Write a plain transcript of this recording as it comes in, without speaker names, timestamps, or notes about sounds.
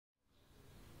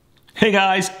Hey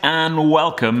guys, and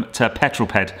welcome to Petrol,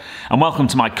 and welcome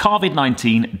to my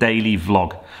CarVid19 daily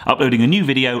vlog, uploading a new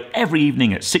video every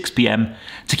evening at 6 PM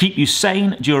to keep you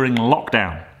sane during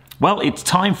lockdown. Well, it's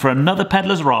time for another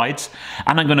Peddler's Rides,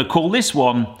 and I'm going to call this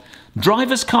one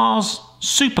Drivers' Cars,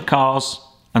 Supercars,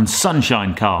 and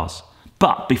Sunshine Cars.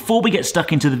 But before we get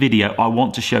stuck into the video, I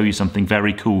want to show you something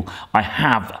very cool. I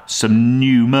have some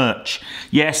new merch.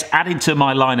 Yes, added to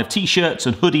my line of t-shirts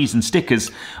and hoodies and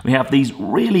stickers, we have these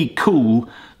really cool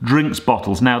drinks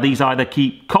bottles. Now, these either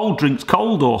keep cold drinks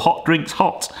cold or hot drinks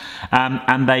hot.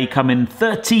 And they come in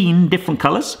 13 different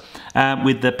colours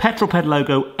with the Petrol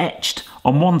logo etched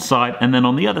on one side, and then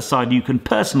on the other side you can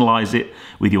personalise it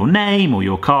with your name or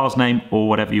your car's name or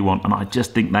whatever you want, and I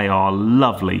just think they are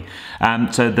lovely.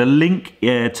 So the link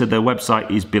to the website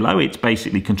is below. It's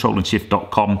basically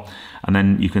controlandshift.com, and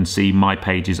then you can see my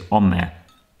pages on there.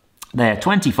 They're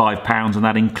 £25, and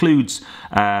that includes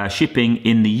shipping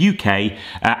in the UK.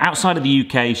 Outside of the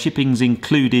UK, shipping's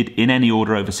included in any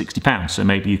order over £60. So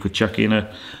maybe you could chuck in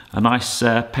a nice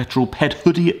Petrol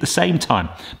hoodie at the same time.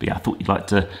 But yeah, I thought you'd like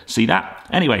to see that.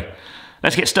 Anyway,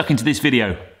 let's get stuck into this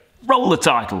video. Roll the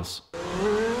titles.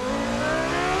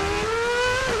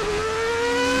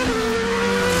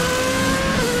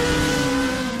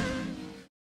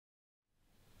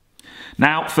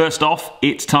 Now, first off,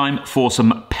 it's time for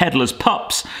some Peddlerz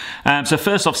pups. So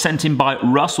first off, sent in by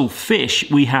Russell Fish,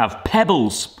 we have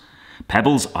Pebbles.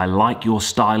 Pebbles, I like your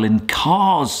style in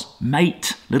cars,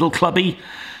 mate. Little clubby,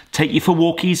 take you for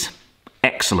walkies.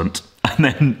 Excellent. And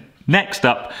then next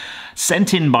up,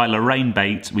 sent in by Lorraine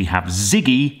Bates, we have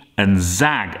Ziggy and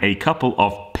Zag, a couple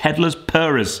of Peddlerz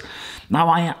Purrers.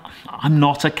 Now, I'm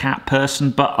not a cat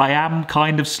person, but I am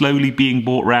kind of slowly being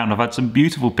brought round. I've had some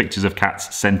beautiful pictures of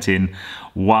cats sent in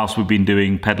whilst we've been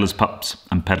doing Peddlerz pups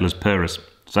and Peddlerz Purrers.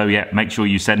 So yeah, make sure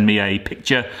you send me a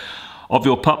picture of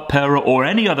your pup, purrer, or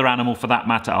any other animal for that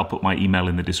matter. I'll put my email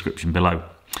in the description below.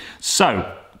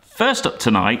 So, first up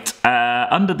tonight,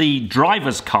 under the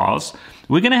drivers' cars,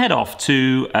 we're going to head off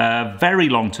to a very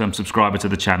long-term subscriber to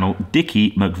the channel,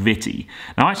 Dickie McVitie.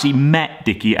 Now, I actually met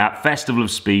Dickie at Festival of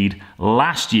Speed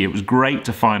last year. It was great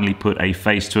to finally put a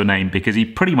face to a name because he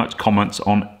pretty much comments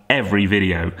on every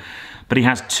video. But he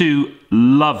has two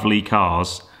lovely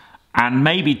cars, and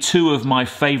maybe two of my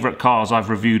favourite cars I've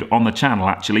reviewed on the channel,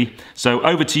 actually. So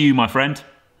over to you, my friend.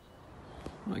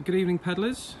 Right, good evening,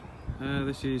 Peddlers.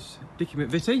 This is Dickie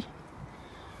McVitie.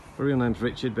 My real name's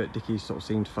Richard, but Dickie sort of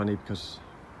seemed funny because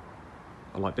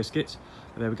I like biscuits.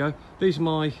 But there we go. These are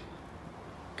my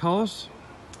cars.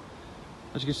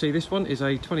 As you can see, this one is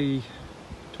a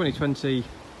 2020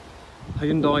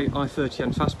 Hyundai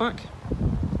i30N Fastback.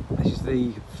 This is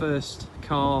the first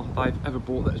car I've ever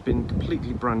bought that has been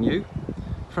completely brand new,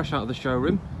 fresh out of the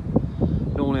showroom.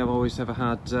 Normally I've always ever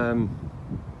had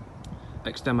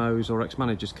ex-demos or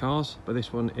ex-managers cars, but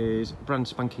this one is brand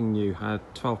spanking new. Had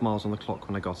 12 miles on the clock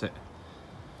when I got it.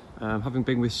 Having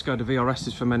been with Skoda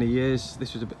VRSs for many years,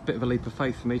 this was a bit of a leap of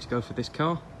faith for me to go for this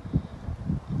car,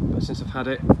 but since I've had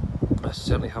it, I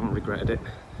certainly haven't regretted it.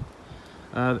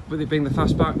 With it being the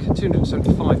fastback,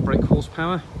 275 brake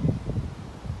horsepower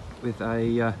with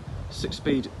a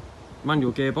 6-speed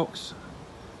manual gearbox,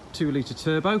 2-litre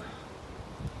turbo,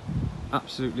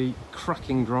 absolutely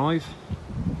cracking drive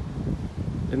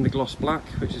in the gloss black,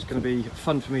 which is going to be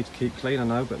fun for me to keep clean, I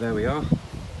know, but there we are.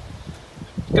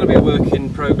 It's going to be a work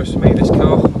in progress for me, this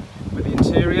car, with the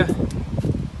interior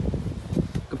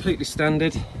completely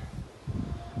standard,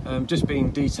 just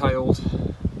being detailed.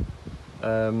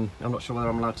 I'm not sure whether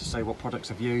I'm allowed to say what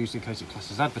products I've used in case it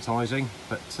classes advertising,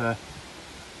 but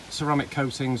ceramic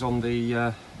coatings on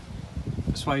the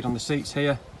suede on the seats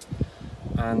here,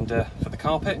 and for the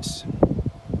carpets,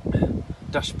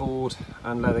 dashboard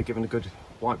and leather given a good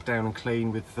wipe down and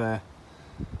clean with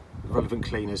relevant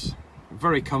cleaners.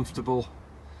 Very comfortable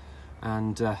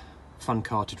and fun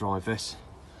car to drive, this.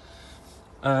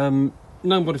 No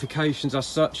modifications as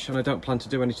such, and I don't plan to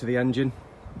do any to the engine.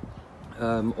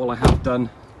 All I have done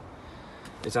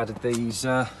is added these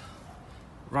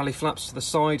rally flaps to the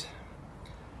side,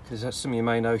 because as some of you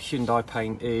may know, Hyundai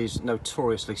paint is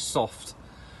notoriously soft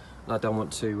and I don't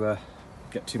want to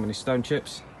get too many stone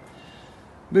chips.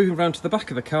 Moving round to the back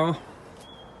of the car,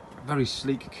 very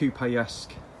sleek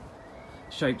coupe-esque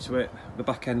shape to it, the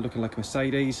back end looking like a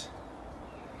Mercedes.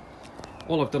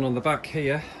 All I've done on the back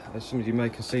here, as some of you may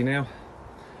can see now,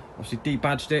 obviously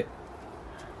debadged it,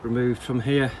 removed from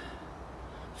here,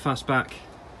 fastback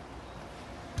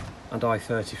and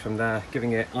i30 from there,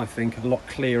 giving it, I think, a lot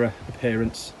clearer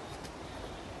appearance.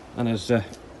 And as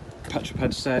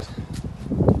Petrol said,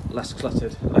 less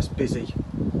cluttered, less busy.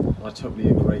 I totally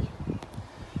agree.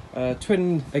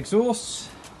 Twin exhausts,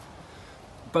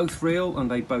 both real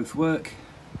and they both work,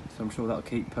 so I'm sure that'll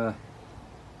keep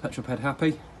Petrol Ped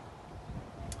happy.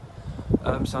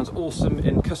 Sounds awesome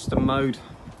in custom mode.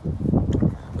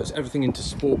 Puts everything into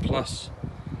Sport Plus.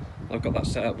 I've got that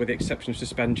set up with the exception of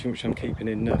suspension, which I'm keeping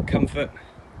in comfort.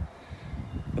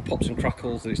 The pops and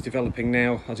crackles that it's developing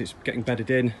now as it's getting bedded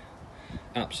in,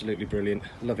 absolutely brilliant,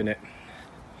 loving it.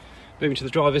 Moving to the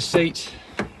driver's seat.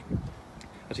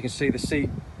 As you can see, the seat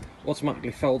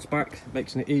automatically folds back,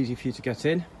 making it easy for you to get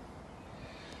in.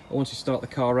 And once you start the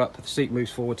car up, the seat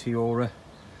moves forward to your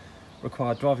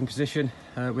required driving position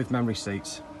with memory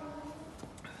seats.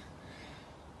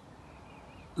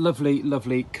 Lovely,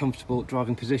 lovely, comfortable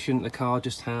driving position. The car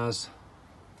just has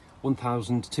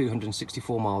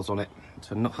 1,264 miles on it, so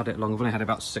I've not had it long, I've only had it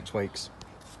about 6 weeks.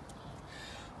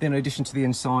 Then in addition to the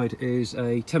inside is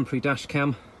a temporary dash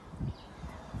cam,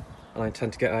 and I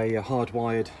intend to get a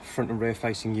hardwired front and rear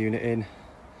facing unit in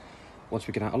once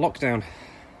we get out of lockdown.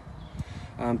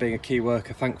 And being a key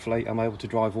worker, thankfully I'm able to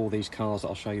drive all these cars that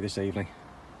I'll show you this evening.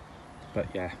 But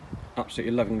yeah,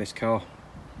 absolutely loving this car,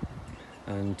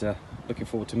 and looking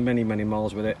forward to many, many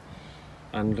miles with it,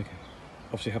 and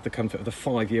obviously have the comfort of the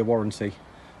 5-year warranty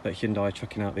that Hyundai are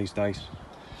chucking out these days.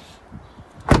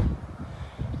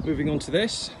 Moving on to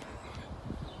this,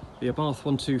 the Abarth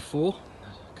 124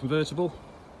 convertible,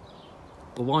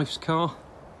 the wife's car.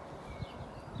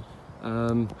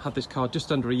 Had this car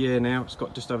just under a year now. It's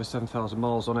got just over 7,000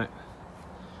 miles on it.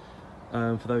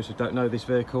 For those who don't know this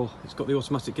vehicle, it's got the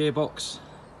automatic gearbox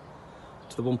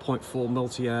to the 1.4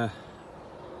 multi-air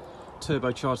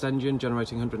turbocharged engine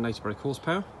generating 180 brake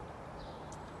horsepower.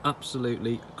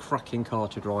 Absolutely cracking car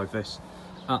to drive this,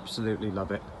 absolutely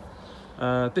love it.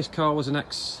 This car was an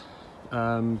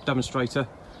ex-demonstrator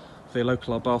for the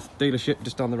local Abarth dealership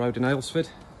just down the road in Aylesford.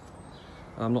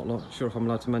 I'm not sure if I'm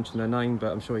allowed to mention their name,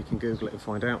 but I'm sure you can Google it and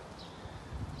find out.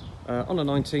 On a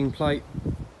 19 plate,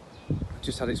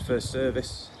 just had its first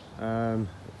service. It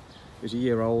was a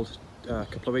year old a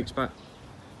couple of weeks back.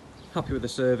 Happy with the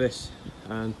service,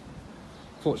 and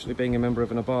fortunately being a member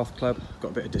of an Abarth club, got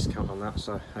a bit of discount on that,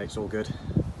 so hey, it's all good.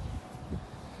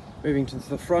 Moving to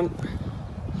the front,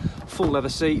 full leather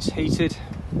seats, heated.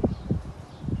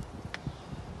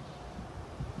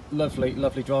 Lovely,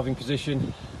 lovely driving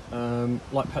position.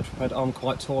 Like Petrol Ped, I'm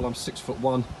quite tall, I'm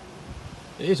 6'1".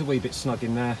 It is a wee bit snug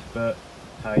in there, but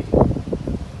hey,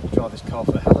 I'll drive this car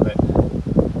for the hell of it.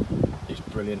 It's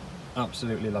brilliant,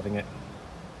 absolutely loving it.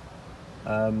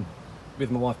 With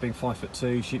my wife being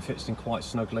 5'2", she fits in quite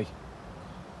snugly,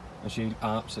 and she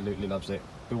absolutely loves it.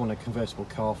 We wanted a convertible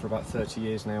car for about 30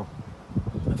 years now,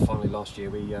 and finally last year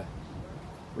we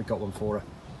got one for her.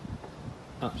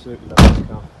 Absolutely love this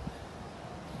car.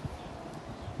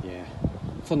 Yeah,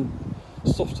 fun,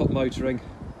 soft top motoring,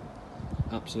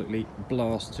 absolutely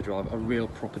blast to drive, a real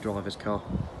proper driver's car.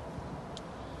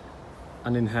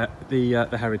 And in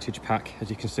the heritage pack, as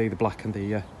you can see, the black and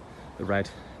the red,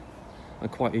 and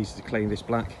quite easy to clean this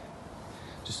black.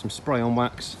 Just some spray on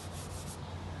wax,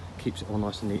 keeps it all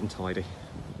nice and neat and tidy.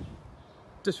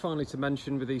 Just finally to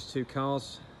mention with these two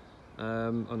cars, I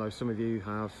know some of you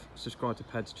have subscribed to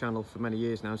Ped's channel for many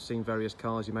years now and seen various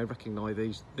cars. You may recognise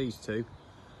these two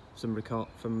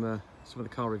from some of the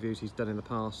car reviews he's done in the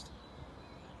past.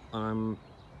 I'm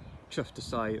chuffed to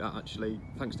say that actually,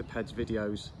 thanks to Ped's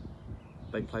videos,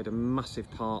 they played a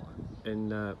massive part in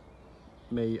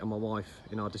me and my wife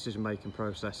in our decision making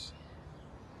process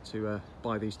to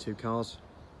buy these two cars.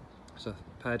 So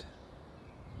Ped,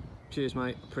 cheers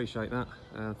mate, appreciate that.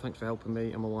 Thanks for helping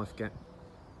me and my wife get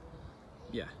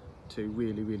two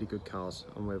really, really good cars,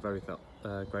 and we're very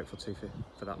grateful to you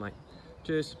for that, mate.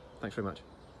 Cheers, thanks very much.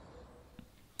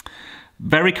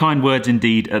 Very kind words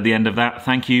indeed at the end of that.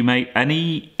 Thank you, mate.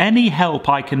 Any help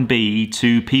I can be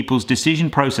to people's decision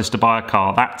process to buy a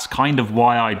car, that's kind of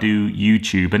why I do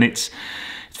YouTube. And it's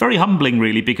very humbling,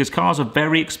 really, because cars are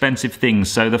very expensive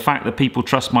things. So the fact that people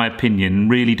trust my opinion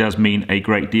really does mean a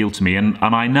great deal to me. And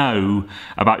I know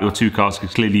about your two cars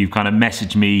because clearly you've kind of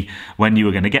messaged me when you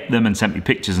were going to get them and sent me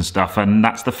pictures and stuff. And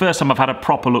that's the first time I've had a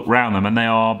proper look around them, and they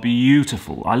are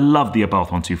beautiful. I love the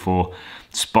Abarth 124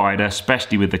 Spider,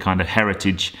 especially with the kind of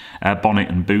heritage bonnet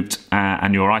and boot,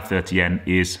 and your i30N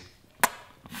is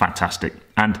fantastic.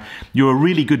 And you're a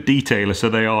really good detailer, so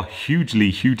they are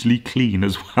hugely, hugely clean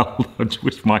as well. I just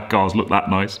wish my cars looked that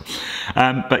nice.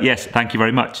 But yes, thank you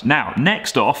very much. Now,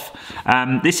 next off,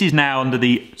 this is now under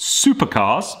the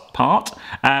supercars part.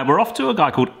 We're off to a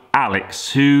guy called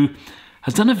Alex, who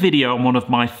has done a video on one of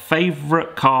my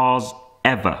favourite cars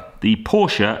ever, the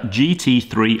Porsche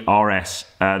GT3 RS.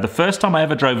 The first time I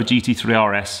ever drove a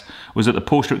GT3 RS was at the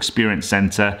Porsche Experience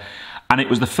Centre, And it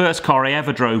was the first car I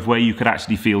ever drove where you could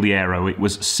actually feel the aero. It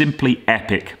was simply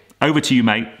epic. Over to you,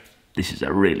 mate. This is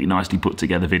a really nicely put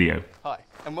together video. Hi,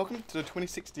 and welcome to the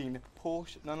 2016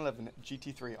 Porsche 911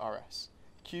 GT3 RS.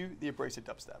 Cue the abrasive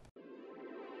dubstep.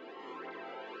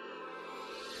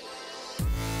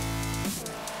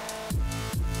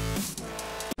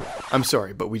 I'm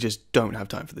sorry, but we just don't have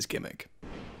time for this gimmick.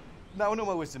 Now, in all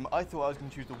my wisdom, I thought I was going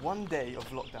to choose the one day of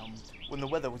lockdown when the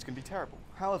weather was going to be terrible.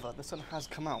 However, the sun has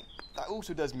come out. That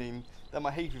also does mean that my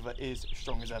hay fever is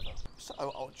strong as ever. So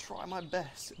I'll try my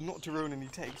best not to ruin any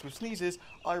takes with sneezes,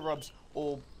 eye rubs,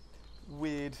 or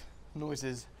weird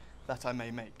noises that I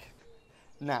may make.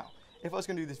 Now, if I was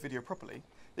going to do this video properly,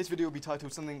 this video would be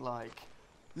titled something like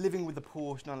Living with the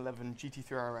Porsche 911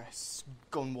 GT3 RS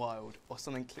Gone Wild, or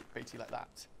something clickbaity like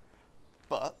that.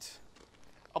 But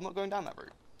I'm not going down that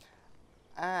route.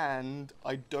 And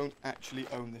I don't actually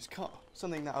own this car,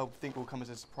 something that I think will come as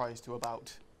a surprise to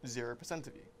about 0%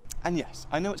 of you. And yes,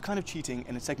 I know it's kind of cheating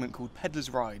in a segment called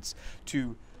Peddlerz Rides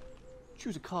to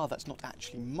choose a car that's not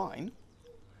actually mine,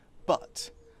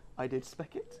 but I did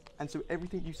spec it, and so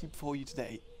everything you see before you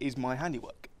today is my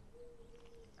handiwork.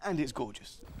 And it's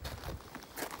gorgeous.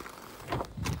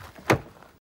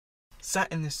 Sat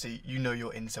in this seat, you know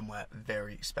you're in somewhere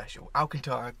very special.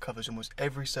 Alcantara covers almost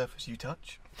every surface you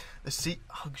touch. The seat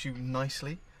hugs you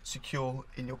nicely, secure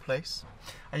in your place,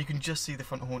 and you can just see the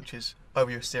front haunches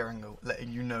over your steering wheel, letting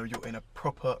you know you're in a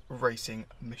proper racing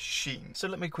machine. So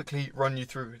let me quickly run you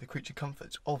through the creature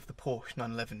comforts of the Porsche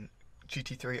 911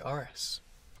 GT3 RS.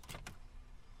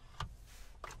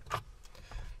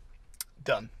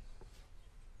 Done.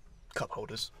 Cup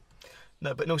holders.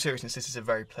 No, but in all seriousness, this is a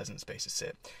very pleasant space to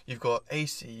sit. You've got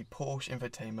AC, Porsche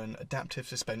infotainment, adaptive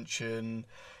suspension,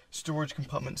 storage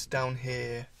compartments down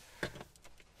here,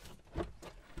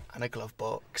 and a glove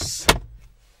box.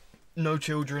 No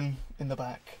children in the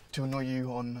back to annoy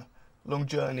you on long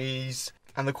journeys,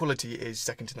 and the quality is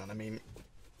second to none. I mean,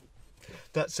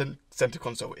 that center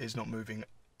console is not moving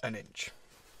an inch.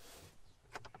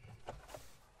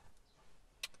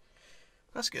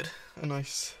 That's good. A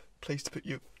nice place to put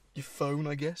your phone,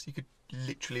 I guess. You could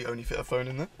literally only fit a phone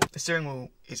in there. The steering wheel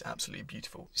is absolutely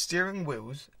beautiful. Steering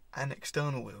wheels and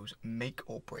external wheels make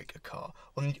or break a car.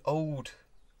 On the old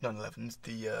 911s,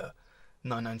 the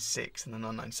 996 and the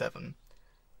 997,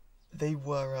 they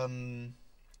were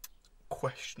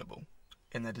questionable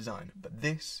in their design, but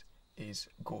this is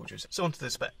gorgeous. So onto the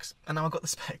specs. And now I got the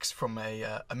specs from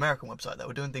a American website that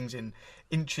were doing things in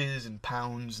inches and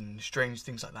pounds and strange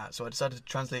things like that. So I decided to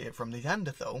translate it from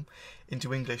Neanderthal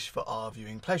into English for our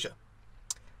viewing pleasure.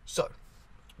 So,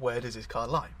 where does this car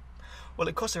lie? Well,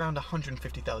 it costs around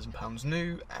 £150,000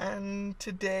 new, and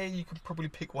today you can probably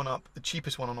pick one up. The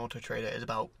cheapest one on Auto Trader is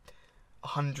about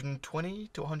 120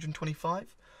 to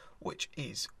 125, which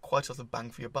is quite a lot of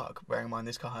bang for your buck. Bearing in mind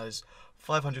this car has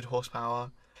 500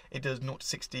 horsepower. It does 0 to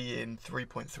 60 in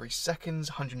 3.3 seconds,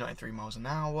 193 miles an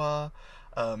hour,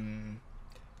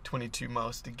 22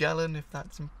 miles to the gallon, if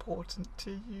that's important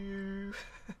to you.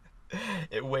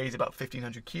 It weighs about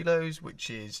 1,500 kilos, which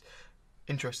is,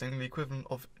 interestingly, the equivalent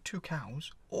of 2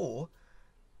 cows, or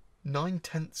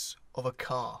 9/10 of a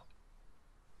car.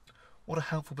 What a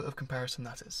helpful bit of comparison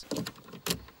that is.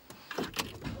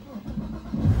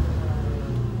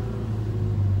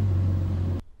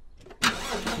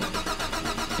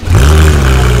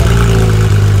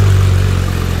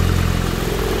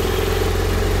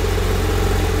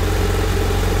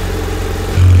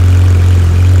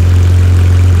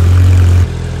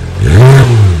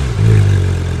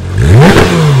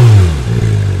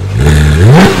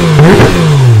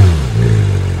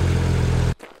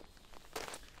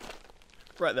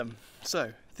 Right then,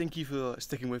 so thank you for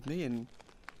sticking with me and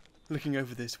looking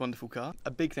over this wonderful car. A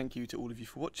big thank you to all of you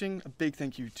for watching. A big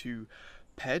thank you to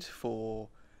Ped for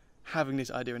having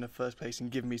this idea in the first place and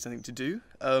giving me something to do.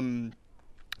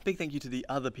 Big thank you to the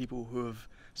other people who have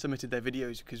submitted their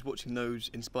videos, because watching those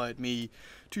inspired me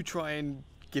to try and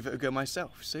give it a go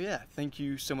myself. So yeah, thank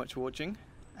you so much for watching,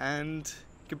 and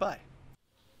goodbye.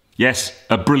 Yes,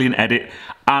 a brilliant edit.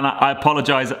 And I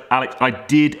apologise, Alex, I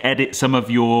did edit some of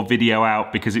your video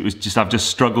out because it was just, I've just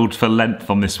struggled for length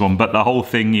on this one, but the whole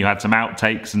thing, you had some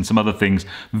outtakes and some other things,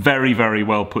 very, very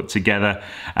well put together.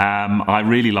 I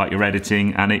really like your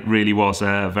editing, and it really was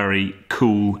a very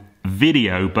cool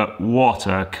video, but what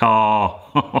a car.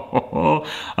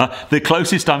 The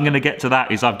closest I'm going to get to that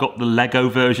is I've got the Lego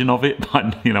version of it,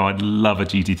 but you know, I'd love a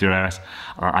GT3 RS.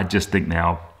 I just think they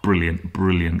are brilliant,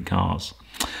 brilliant cars.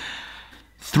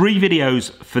 3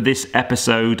 videos for this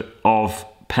episode of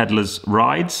Peddlerz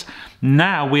Rides.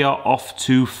 Now we are off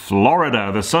to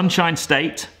Florida, the Sunshine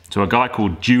State, to a guy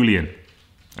called Julian.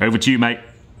 Over to you, mate.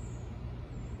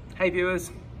 Hey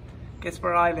viewers, guess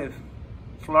where I live?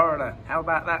 Florida. How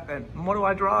about that then? And what do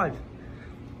I drive?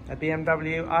 A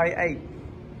BMW i8.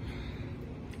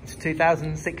 It's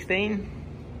 2016.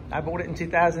 I bought it in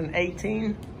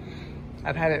 2018.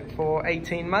 I've had it for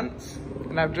 18 months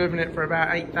and I've driven it for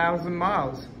about 8,000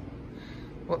 miles.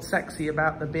 What's sexy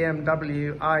about the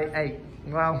BMW i8?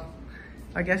 Well,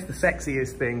 I guess the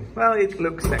sexiest thing, well, it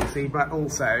looks sexy, but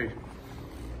also,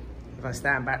 if I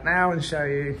stand back now and show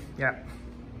you, yep,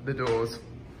 the doors.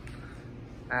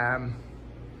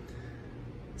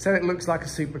 So it looks like a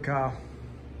supercar.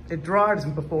 It drives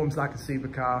and performs like a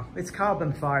supercar. It's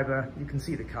carbon fiber. You can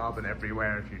see the carbon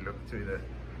everywhere if you look through the,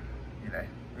 you know,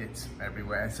 it's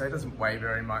everywhere. So it doesn't weigh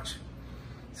very much.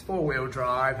 It's 4-wheel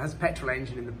drive, has a petrol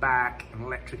engine in the back, an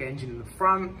electric engine in the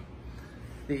front.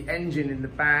 The engine in the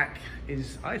back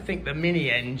is, I think, the mini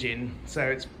engine. So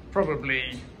it's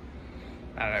probably,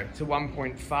 I don't know, it's a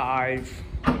 1.5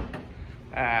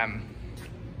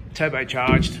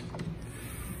 turbocharged,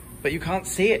 but you can't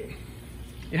see it.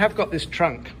 You have got this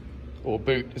trunk, or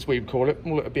boot as we would call it,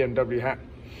 more like a BMW hat.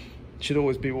 It should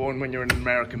always be worn when you're in an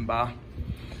American bar.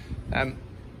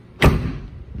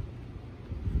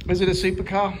 Is it a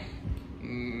supercar?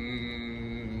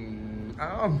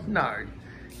 Oh, no.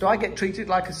 Do I get treated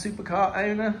like a supercar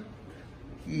owner?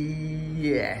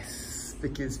 Yes,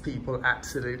 because people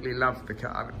absolutely love the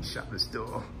car. I'm going to shut this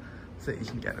door so you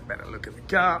can get a better look at the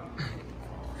car.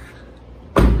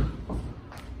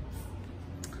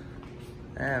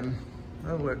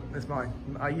 Oh look, there's mine.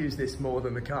 I use this more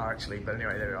than the car actually, but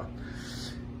anyway, there we are.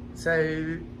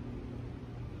 So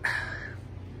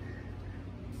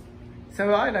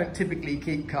I don't typically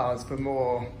keep cars for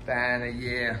more than a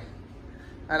year.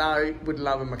 And I would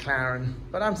love a McLaren,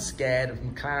 but I'm scared of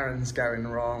McLarens going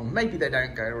wrong. Maybe they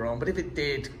don't go wrong, but if it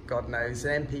did, God knows,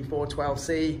 an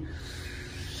MP412C.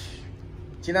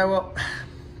 Do you know what?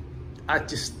 I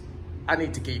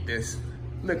need to keep this.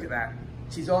 Look at that.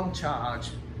 She's on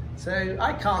charge. So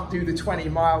I can't do the 20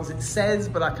 miles it says,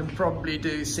 but I can probably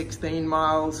do 16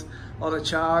 miles on a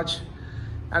charge.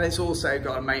 And it's also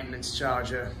got a maintenance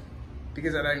charger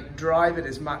because I don't drive it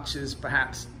as much as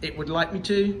perhaps it would like me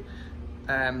to.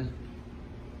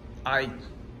 I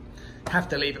have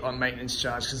to leave it on maintenance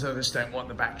charge because I just don't want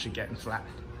the battery getting flat.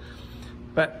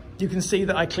 But you can see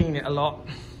that I clean it a lot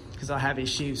because I have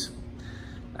issues.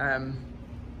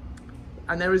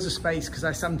 And there is a space because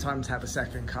I sometimes have a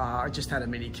second car. I just had a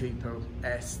Mini Cooper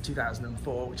S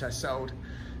 2004, which I sold,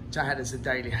 which I had as a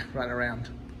daily run around.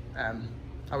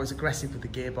 I was aggressive with the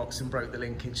gearbox and broke the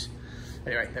linkage.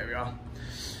 Anyway, there we are.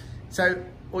 So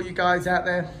all you guys out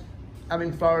there, I'm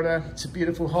in Florida. It's a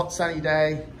beautiful, hot, sunny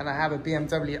day, and I have a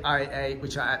BMW i8,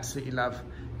 which I absolutely love.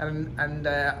 And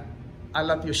I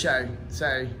love your show.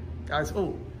 So, guys,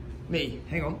 oh, me,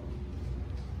 hang on.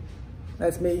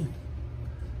 That's me.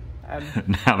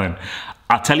 Now then,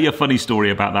 I'll tell you a funny story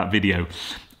about that video.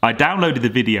 I downloaded the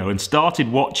video and started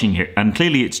watching it, and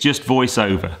clearly it's just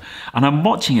voiceover. And I'm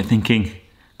watching it thinking,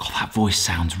 God, that voice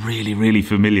sounds really, really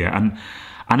familiar. And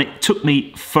it took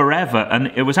me forever,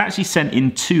 and it was actually sent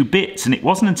in 2 bits, and it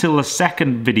wasn't until the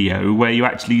second video where you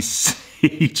actually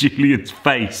see Julian's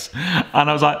face. And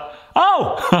I was like,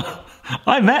 oh,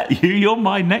 I met you. You're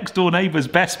my next door neighbour's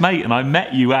best mate, and I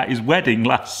met you at his wedding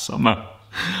last summer.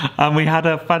 And we had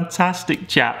a fantastic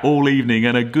chat all evening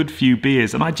and a good few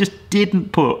beers, and I just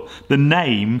didn't put the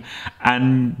name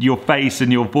and your face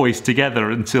and your voice together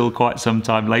until quite some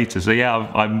time later. So yeah,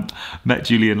 I met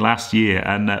Julian last year,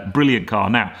 and brilliant car.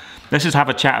 Now let's just have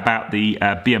a chat about the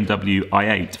BMW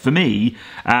i8. For me,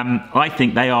 I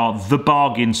think they are the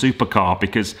bargain supercar,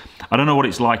 because I don't know what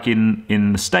it's like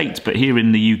in the States, but here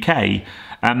in the UK,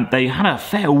 they had a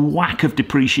fair whack of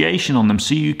depreciation on them,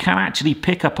 so you can actually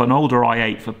pick up an older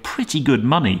i8 for pretty good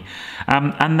money.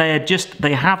 And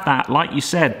they have that, like you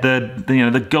said,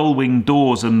 the gull-wing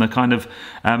doors and the kind of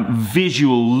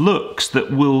visual looks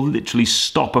that will literally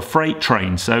stop a freight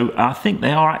train. So I think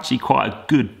they are actually quite a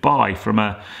good buy from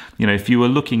a, if you were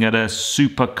looking at a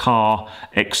supercar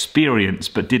experience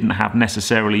but didn't have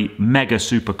necessarily mega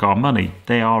supercar money,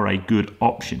 they are a good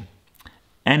option.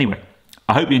 Anyway,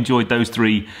 I hope you enjoyed those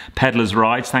 3 Peddlerz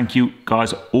rides. Thank you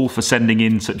guys all for sending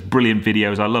in such brilliant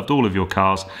videos. I loved all of your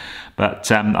cars,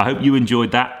 but I hope you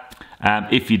enjoyed that.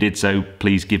 If you did so,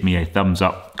 please give me a thumbs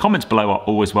up. Comments below are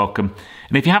always welcome.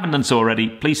 And if you haven't done so already,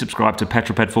 please subscribe to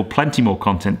Petrol for plenty more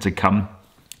content to come.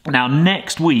 Now,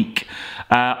 next week,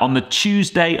 on the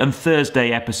Tuesday and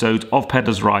Thursday episodes of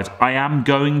Peddlerz Rides, I am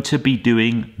going to be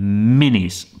doing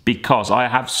minis, because I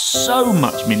have so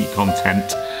much mini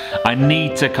content I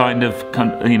need to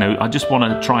you know, I just want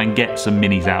to try and get some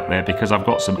minis out there because I've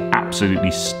got some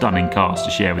absolutely stunning cars to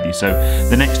share with you. So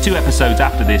the next 2 episodes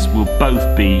after this will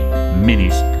both be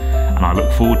minis, and I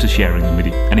look forward to sharing them with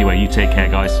you. Anyway, you take care,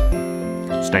 guys.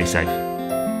 Stay safe.